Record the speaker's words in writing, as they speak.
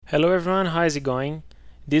Hello everyone, how is it going?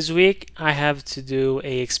 This week I have to do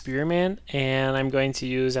a experiment and I'm going to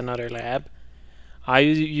use another lab. I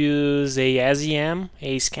use a SEM,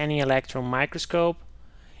 a scanning electron microscope,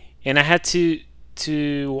 and I had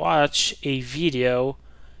to watch a video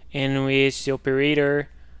in which the operator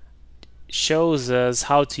shows us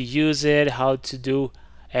how to use it, how to do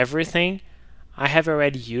everything. I have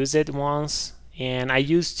already used it once and I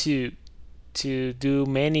used to do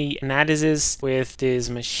many analyses with this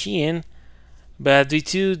machine, but due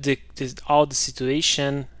to all the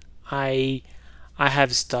situation, I I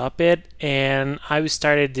have stopped it and I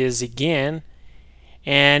started this again.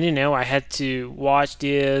 And I had to watch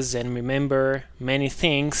this and remember many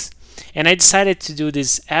things. And I decided to do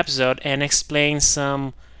this episode and explain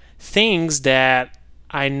some things that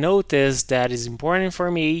I noticed that is important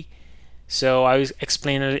for me. So I will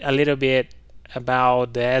explain a little bit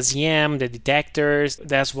about the SEM, the detectors.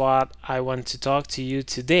 That's what I want to talk to you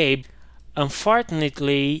today.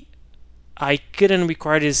 Unfortunately, I couldn't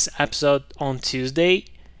record this episode on Tuesday,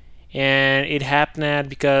 and it happened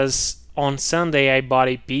because on Sunday I bought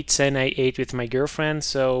a pizza and I ate with my girlfriend,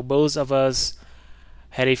 so both of us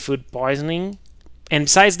had a food poisoning. And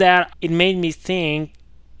besides that, it made me think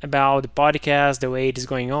about the podcast, the way it is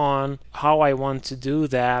going on, how I want to do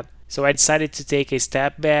that. So I decided to take a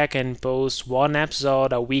step back and post one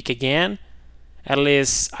episode a week again. At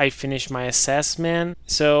least I finished my assessment.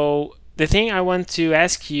 So the thing I want to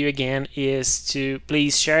ask you again is to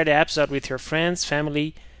please share the episode with your friends,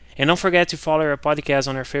 family, and don't forget to follow our podcast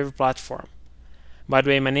on your favorite platform. By the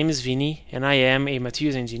way, my name is Vini, and I am a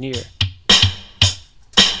materials engineer.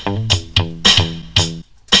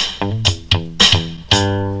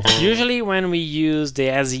 Usually when we use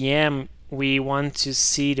the SEM, we want to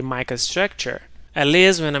see the microstructure, at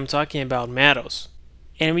least when I'm talking about metals.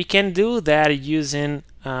 And we can do that using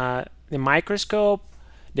the microscope,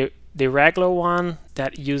 the regular one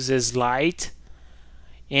that uses light.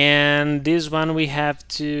 And this one we have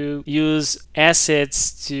to use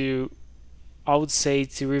acids to, I would say,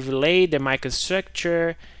 to reveal the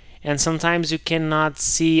microstructure. And sometimes you cannot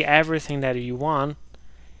see everything that you want.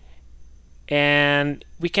 And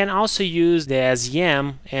we can also use the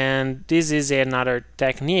SEM, and this is another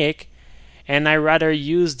technique, and I rather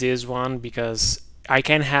use this one because I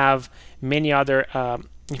can have many other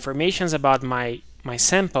informations about my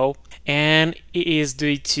sample, and it is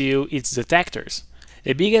due to its detectors.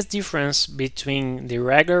 The biggest difference between the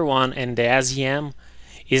regular one and the SEM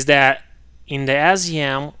is that in the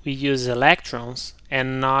SEM we use electrons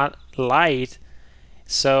and not light.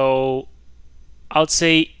 So I would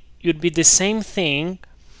say it would be the same thing,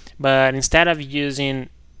 but instead of using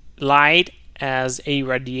light as a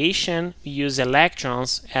radiation, we use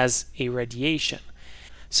electrons as a radiation.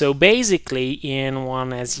 So basically in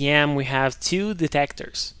one SEM we have two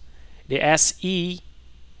detectors, the SE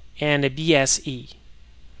and the BSE.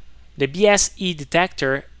 The BSE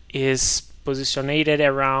detector is positioned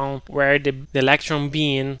around where the electron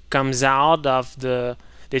beam comes out of the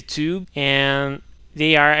tube, and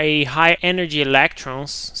they are a high energy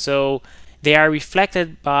electrons, so they are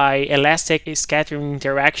reflected by elastic scattering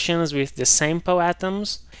interactions with the sample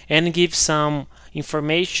atoms and give some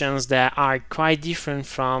informations that are quite different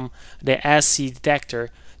from the SE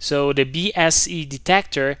detector. So the BSE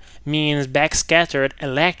detector means backscattered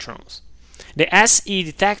electrons. The SE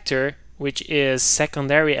detector, which is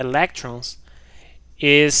secondary electrons,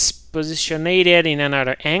 is positioned in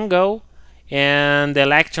another angle, and the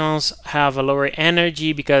electrons have a lower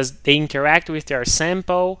energy because they interact with their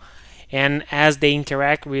sample, and as they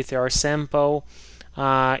interact with your sample,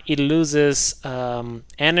 it loses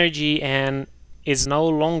energy and is no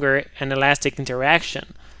longer an elastic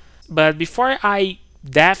interaction. But before I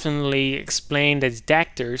definitely explain the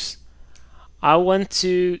detectors, I want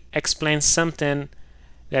to explain something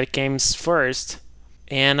that comes first,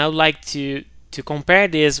 and I would like to compare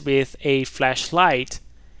this with a flashlight.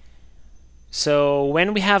 So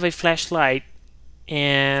when we have a flashlight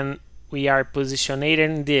and we are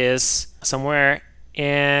positioning this somewhere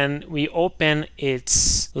and we open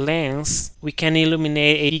its lens, we can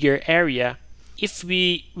illuminate a bigger area. If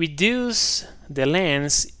we reduce the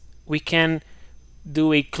lens, we can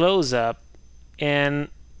do a close-up and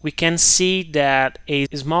we can see that a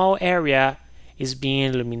small area is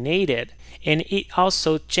being illuminated, and it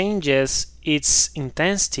also changes its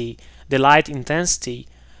intensity, the light intensity.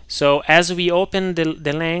 So as we open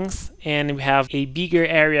the length and we have a bigger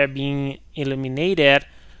area being illuminated,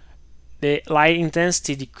 the light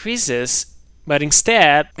intensity decreases, but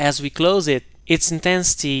instead, as we close it, its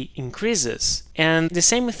intensity increases. And the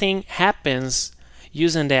same thing happens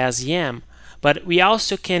using the SEM, but we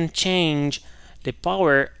also can change the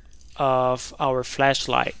power of our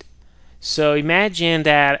flashlight. So imagine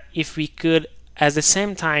that if we could at the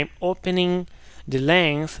same time opening the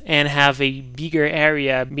length and have a bigger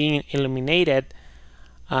area being illuminated,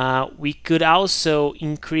 we could also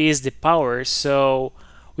increase the power, so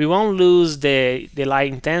we won't lose the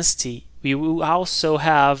light intensity. We will also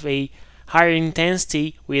have a higher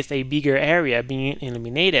intensity with a bigger area being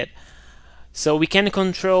illuminated. So we can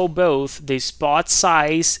control both the spot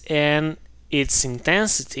size and its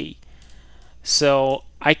intensity. So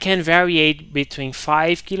I can vary between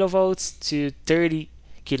 5 kilovolts to 30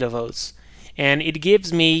 kilovolts, and it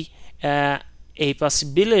gives me a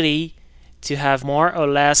possibility to have more or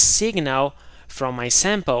less signal from my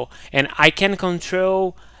sample, and I can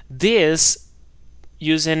control this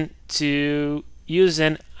using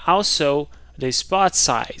also the spot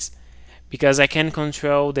size, because I can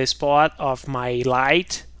control the spot of my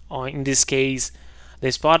light, or in this case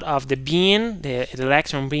the spot of the beam, the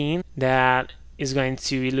electron beam that is going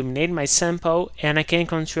to illuminate my sample, and I can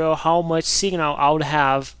control how much signal I would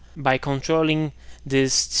have by controlling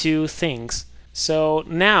these two things. So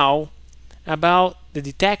now about the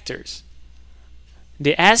detectors.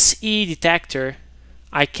 The SE detector,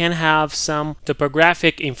 I can have some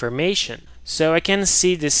topographic information. So I can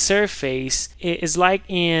see the surface. It is like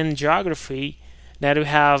in geography that we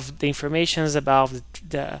have the informations about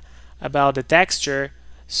the texture,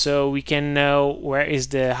 so we can know where is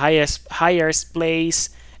the highest place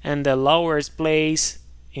and the lowest place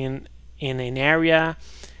in an area.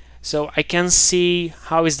 So I can see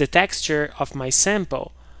how is the texture of my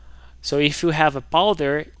sample. So if you have a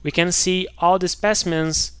powder, we can see all the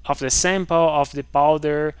specimens of the sample, of the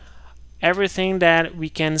powder, everything that we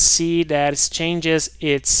can see that changes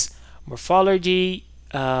its morphology,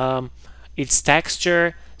 its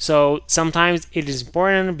texture. So sometimes it is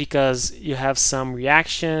important because you have some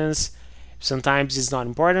reactions. Sometimes it's not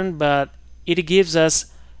important, but it gives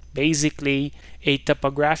us basically a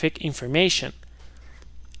topographic information.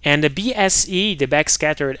 And the BSE, the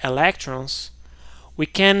backscattered electrons, we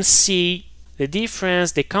can see the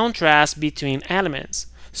difference, the contrast between elements.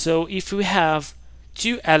 So if we have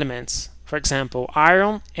two elements, for example,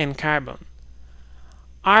 iron and carbon,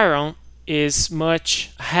 iron is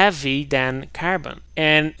much heavy than carbon.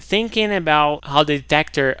 And thinking about how the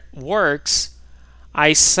detector works,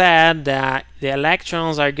 I said that the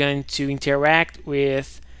electrons are going to interact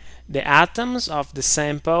with the atoms of the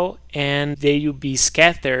sample, and they will be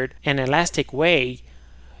scattered in an elastic way,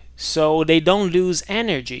 so they don't lose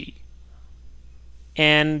energy.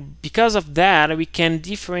 And because of that, we can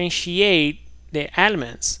differentiate the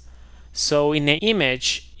elements. So in the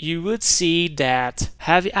image, you would see that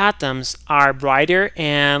heavy atoms are brighter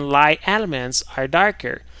and light elements are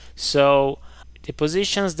darker. So the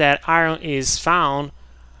positions that iron is found,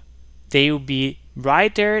 they will be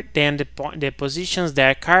brighter than the positions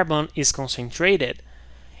that carbon is concentrated.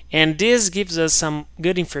 And this gives us some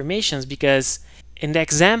good information, because in the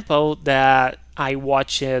example that I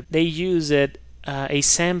watched, they used a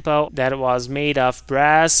sample that was made of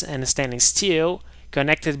brass and stainless steel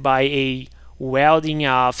connected by a welding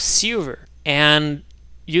of silver. And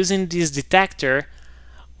using this detector,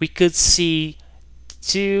 we could see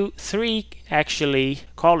three actually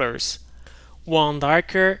colors. One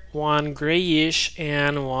darker, one grayish,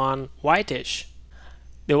 and one whitish.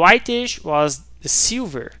 The whitish was the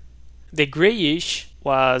silver, the grayish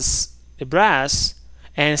was the brass,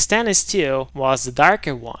 and stainless steel was the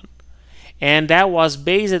darker one. And that was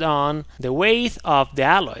based on the weight of the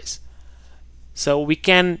alloys. So we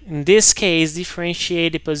can, in this case,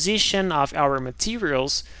 differentiate the position of our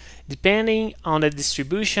materials depending on the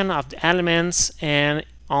distribution of the elements and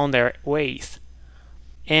on their weight.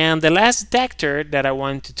 And the last detector that I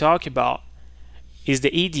want to talk about is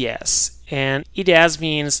the EDS. And EDS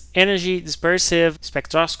means Energy Dispersive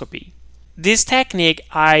Spectroscopy. This technique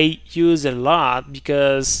I use a lot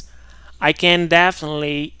because I can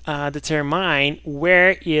definitely determine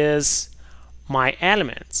where is my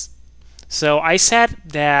elements. So I said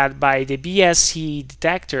that by the BSE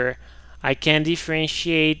detector, I can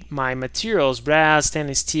differentiate my materials, brass,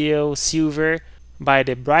 stainless steel, silver, by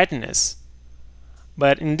the brightness.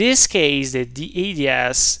 But in this case, the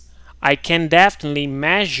EDS, I can definitely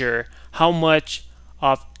measure how much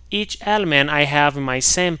of each element I have in my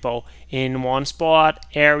sample in one spot,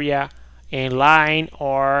 area, a line,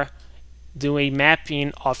 or do a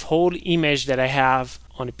mapping of whole image that I have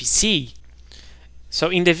on the PC. So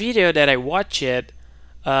in the video that I watched,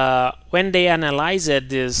 when they analyzed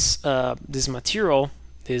this material,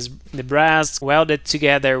 the brass welded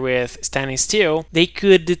together with stainless steel, they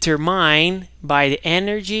could determine by the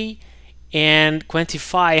energy and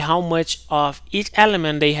quantify how much of each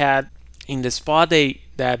element they had in the spot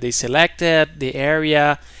that they selected, the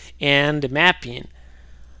area, and the mapping.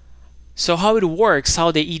 So how it works,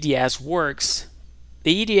 how the EDS works.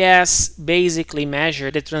 The EDS basically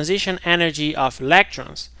measures the transition energy of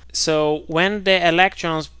electrons. So when the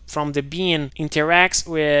electrons from the beam interacts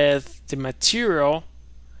with the material,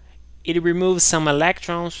 it removes some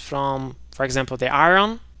electrons from, for example, the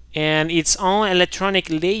iron, and its own electronic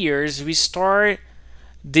layers restore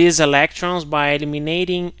these electrons by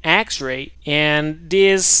eliminating X-ray, and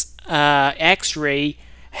this X-ray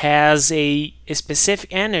has a specific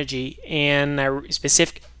energy and a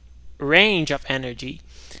specific range of energy.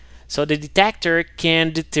 So the detector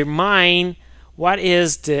can determine what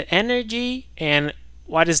is the energy and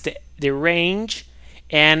what is the range,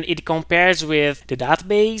 and it compares with the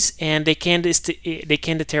database, and they can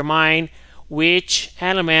determine which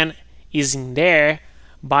element is in there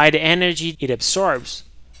by the energy it absorbs.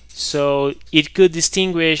 So it could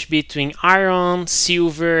distinguish between iron,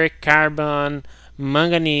 silver, carbon,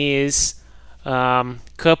 manganese,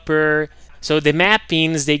 copper. So the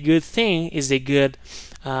mapping is a good thing, is a good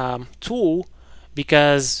tool,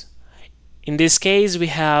 because in this case we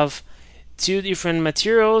have two different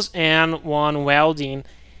materials and one welding,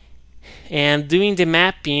 and doing the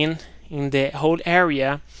mapping in the whole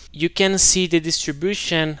area, you can see the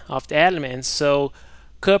distribution of the elements. So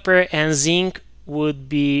copper and zinc would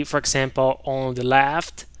be, for example, on the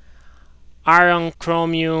left, iron,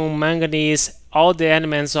 chromium, manganese, all the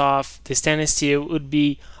elements of the stainless steel would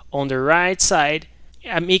be on the right side.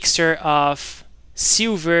 A mixture of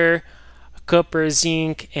silver, copper,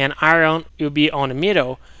 zinc, and iron will be on the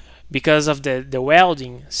middle because of the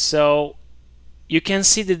welding. So you can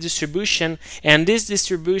see the distribution, and this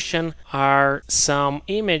distribution are some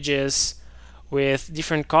images with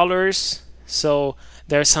different colors. So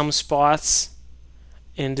there are some spots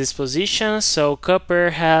in this position. So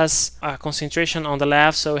copper has a concentration on the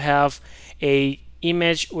left, so we have a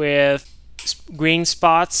image with green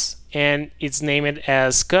spots and it's named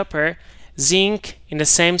as copper. Zinc in the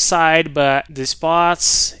same side, but the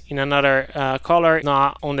spots in another color,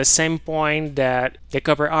 not on the same point that the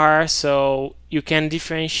copper are, so you can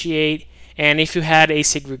differentiate. And if you had a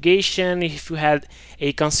segregation, if you had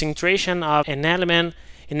a concentration of an element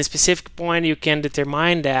in a specific point, you can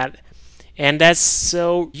determine that. And that's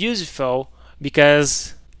so useful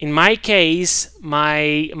because in my case,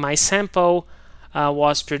 my sample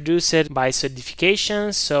was produced by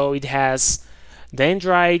solidification, so it has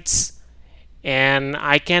dendrites, and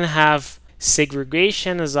I can have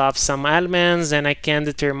segregations of some elements, and I can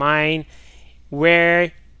determine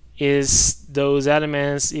where is those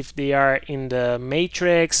elements, if they are in the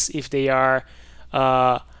matrix, if they are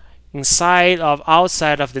inside or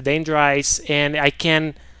outside of the dendrites, and I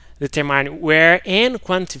can determine where and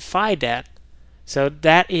quantify that. So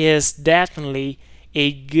that is definitely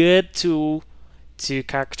a good tool to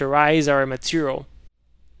characterize our material.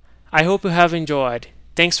 I hope you have enjoyed.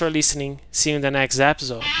 Thanks for listening. See you in the next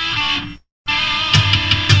episode.